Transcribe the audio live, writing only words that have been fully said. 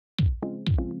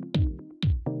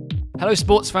Hello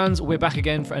sports fans, we're back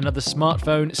again for another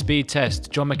smartphone speed test.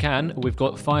 John McCann, we've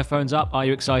got 5 phones up. Are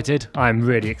you excited? I'm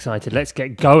really excited. Let's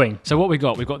get going. So what we've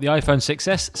got the iPhone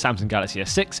 6S, Samsung Galaxy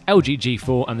S6, LG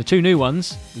G4 and the 2 new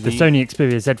ones. The Sony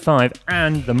Xperia Z5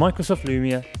 and the Microsoft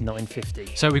Lumia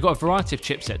 950. So we've got a variety of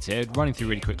chipsets here, running through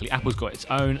really quickly. Apple's got its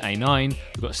own A9,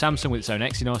 we've got Samsung with its own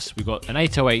Exynos, we've got an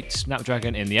 808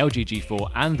 Snapdragon in the LG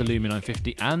G4 and the Lumia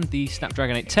 950 and the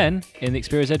Snapdragon 810 in the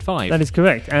Xperia Z5. That is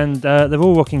correct, and they're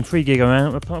all rocking 3 gig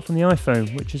RAM apart from the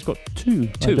iPhone, which has got 2,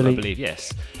 I believe,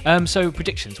 yes. So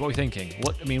predictions, what are we thinking?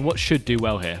 What should do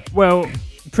well here? Well,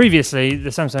 previously the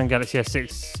Samsung Galaxy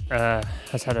S6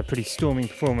 has had a pretty storming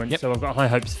performance, so I've got high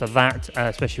hopes for that,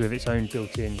 especially with its own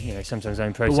built-in, Samsung's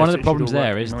own processor. But one of the problems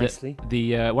there is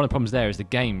that the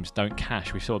games don't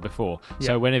cache. We saw it before. Yeah.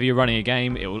 So whenever you're running a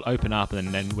game, it will open up, and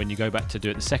then when you go back to do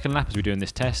it the second lap, as we do in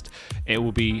this test, it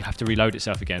will have to reload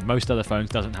itself again. Most other phones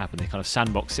doesn't happen. They kind of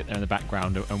sandbox, sit there in the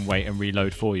background and wait and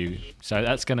reload for you. So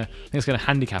I think it's gonna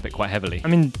handicap it quite heavily. I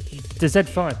mean, the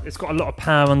Z5, it's got a lot of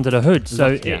power under the hood, so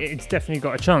it's definitely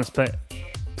got a chance, but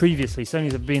previously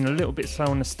Sony's have been a little bit slow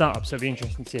on the startup, so it'll be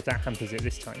interesting to see if that hampers it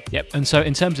this time. Yep, and so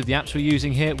in terms of the apps we're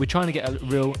using here, we're trying to get a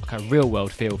real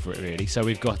world feel for it really. So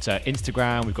we've got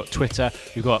Instagram, we've got Twitter,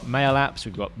 we've got mail apps,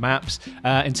 we've got maps.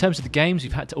 In terms of the games,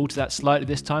 we've had to alter that slightly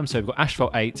this time. So we've got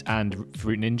Asphalt 8 and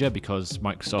Fruit Ninja because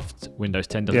Microsoft Windows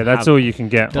 10 doesn't all you can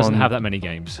get. Doesn't have that many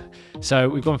games. So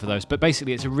we've gone for those. But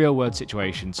basically it's a real world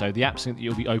situation. So the apps that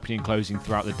you'll be opening and closing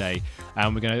throughout the day,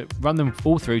 and we're going to run them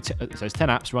all through. So it's 10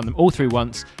 apps, run them all through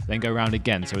once, then go around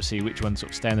again. So we'll see which ones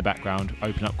sort of stay in the background,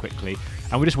 open up quickly,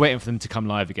 and we're just waiting for them to come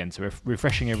live again. So we're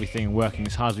refreshing everything and working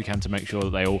as hard as we can to make sure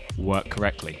that they all work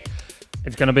correctly.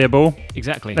 It's going to be a ball.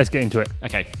 Exactly. Let's get into it.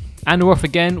 Okay. And we're off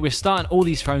again. We're starting all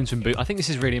these phones from boot. I think this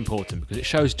is really important because it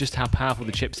shows just how powerful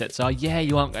the chipsets are. Yeah,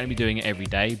 you aren't going to be doing it every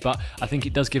day, but I think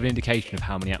it does give an indication of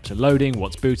how many apps are loading,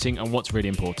 what's booting, and what's really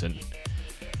important.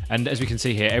 And as we can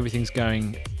see here, everything's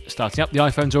starting up. The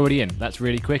iPhone's already in. That's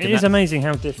really quick. It is amazing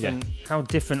how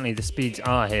differently the speeds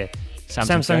are here.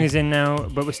 Samsung is in now,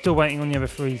 but we're still waiting on the other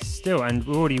 3 still, and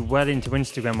we're already well into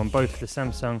Instagram on both the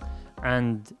Samsung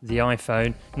and the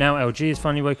iPhone. Now LG is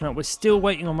finally woken up. We're still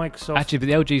waiting on Microsoft. Actually, but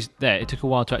the LG's there. It took a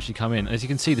while to actually come in. As you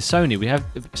can see, the Sony,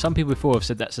 some people before have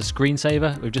said that's a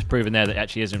screensaver. We've just proven there that it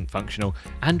actually isn't functional.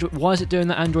 Android, why is it doing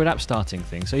that Android app starting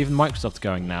thing? So even Microsoft's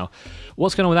going now.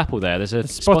 What's going on with Apple there? There's a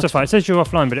Spotify. It says you're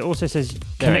offline, but it also says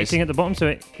connecting at the bottom, so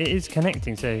it is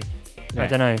connecting. So I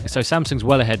don't know. So Samsung's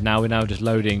well ahead now. We're now just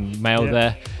loading mail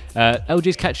there.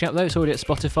 LG's catching up though. It's already at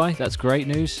Spotify. That's great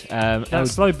news. That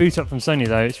slow boot up from Sony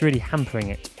though, it's really hampering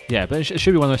it. Yeah, but it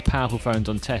should be one of the most powerful phones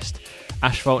on test.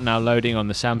 Asphalt now loading on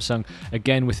the Samsung.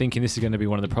 Again, we're thinking this is going to be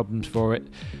one of the problems for it.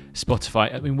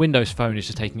 Spotify, I mean, Windows Phone is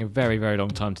just taking a very, very long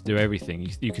time to do everything.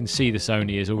 You can see the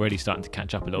Sony is already starting to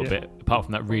catch up a little bit, apart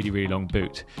from that really, really long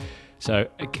boot. So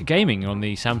gaming on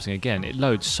the Samsung, again, it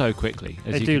loads so quickly.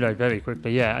 They do load very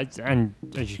quickly, yeah. And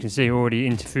as you can see, already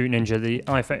into Fruit Ninja. The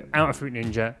iPhone, out of Fruit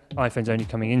Ninja, iPhone's only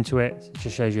coming into it. It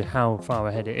just shows you how far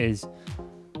ahead it is.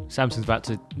 Samsung's about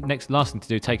to, last thing to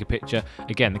do, take a picture.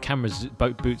 Again, the camera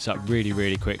boots up really,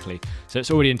 really quickly. So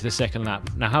it's already into the second lap.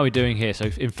 Now, how are we doing here? So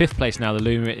in 5th place now, the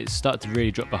Lumia, it's started to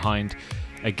really drop behind.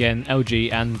 Again,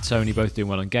 LG and Sony both doing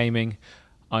well on gaming.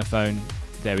 iPhone,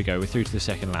 there we go, we're through to the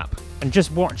second lap. And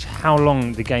just watch how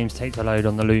long the games take to load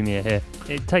on the Lumia here.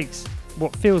 It takes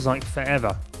what feels like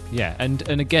forever. Yeah, and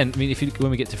again, I mean,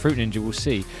 when we get to Fruit Ninja, we'll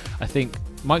see. I think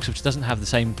Microsoft just doesn't have the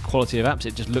same quality of apps.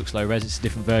 It just looks low res. It's a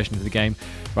different version of the game.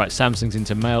 Right, Samsung's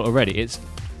into mail already. It's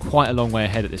quite a long way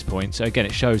ahead at this point. So again,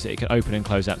 it shows that it can open and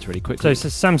close apps really quickly. So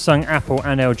Samsung, Apple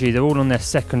and LG, they're all on their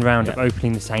second round of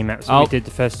opening the same apps that we did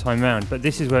the first time round. But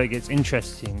this is where it gets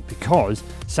interesting because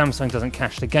Samsung doesn't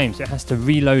cache the game, so it has to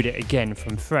reload it again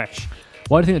from fresh.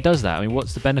 Why do you think it does that? I mean,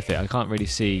 what's the benefit? I can't really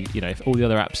see, if all the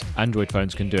other apps, Android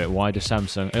phones can do it, why does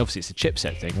Samsung, obviously it's a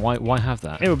chipset thing, why have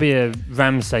that? It will be a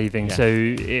RAM saving, so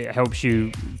it helps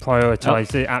you prioritise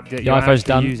the app that you're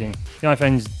actually using. The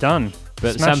iPhone's done.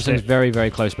 But Samsung's very,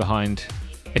 very close behind.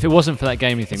 If it wasn't for that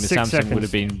gaming thing, the Samsung would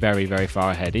have been very, very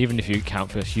far ahead, even if you count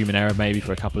for human error maybe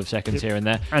for a couple of seconds here and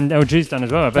there. And LG's done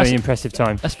as well, a very impressive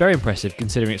time. That's very impressive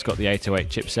considering it's got the 808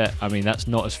 chipset. I mean, that's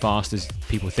not as fast as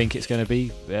people think it's going to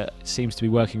be. It seems to be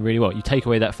working really well. You take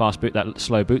away that fast boot, that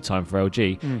slow boot time for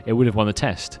LG, it would have won the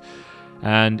test.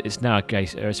 And it's now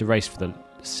it's a race for the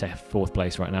 4th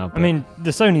place right now. I mean,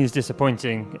 the Sony is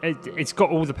disappointing. It's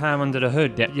got all the power under the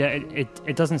hood. Yeah,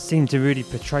 it doesn't seem to really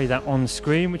portray that on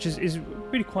screen, which is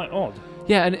really quite odd.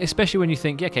 Yeah, and especially when you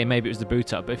think, okay, maybe it was the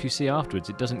boot up, but if you see afterwards,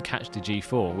 it doesn't catch the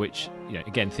G4, which,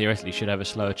 again, theoretically should have a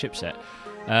slower chipset.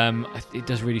 It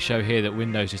does really show here that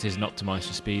Windows just isn't optimised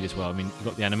for speed as well. I mean, you've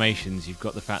got the animations, you've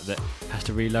got the fact that it has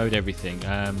to reload everything.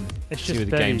 It's just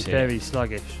very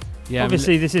sluggish. Yeah,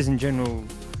 obviously, this isn't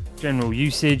general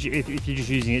usage. If you're just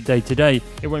using it day to day,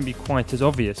 it won't be quite as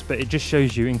obvious, but it just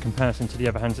shows you in comparison to the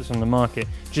other handsets on the market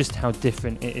just how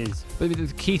different it is. But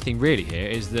the key thing really here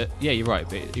is that, yeah, you're right,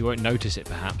 but you won't notice it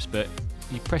perhaps, but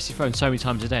you press your phone so many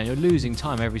times a day and you're losing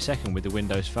time every second with the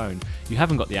Windows Phone. You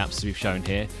haven't got the apps that we've shown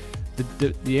here.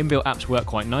 The inbuilt apps work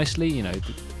quite nicely, you know,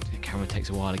 the camera takes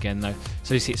a while again though.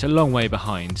 So you see, it's a long way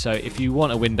behind. So if you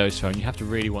want a Windows Phone, you have to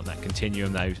really want that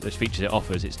continuum, those features it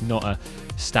offers. It's not a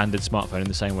standard smartphone in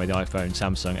the same way the iPhone,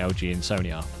 Samsung, LG and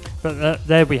Sony are. But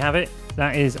there we have it.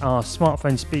 That is our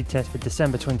smartphone speed test for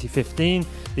December 2015.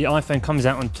 The iPhone comes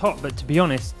out on top, but to be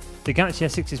honest, the Galaxy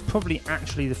S6 is probably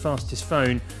actually the fastest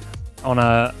phone on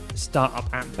a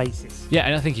startup app basis. Yeah,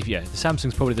 and I think the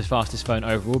Samsung's probably the fastest phone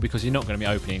overall because you're not going to be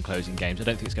opening and closing games. I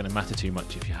don't think it's going to matter too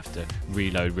much if you have to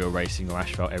reload Real Racing or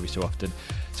Asphalt every so often.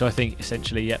 So I think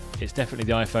essentially, it's definitely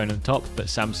the iPhone on the top, but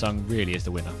Samsung really is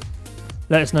the winner.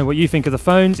 Let us know what you think of the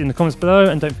phones in the comments below,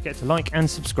 and don't forget to like and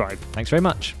subscribe. Thanks very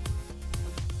much.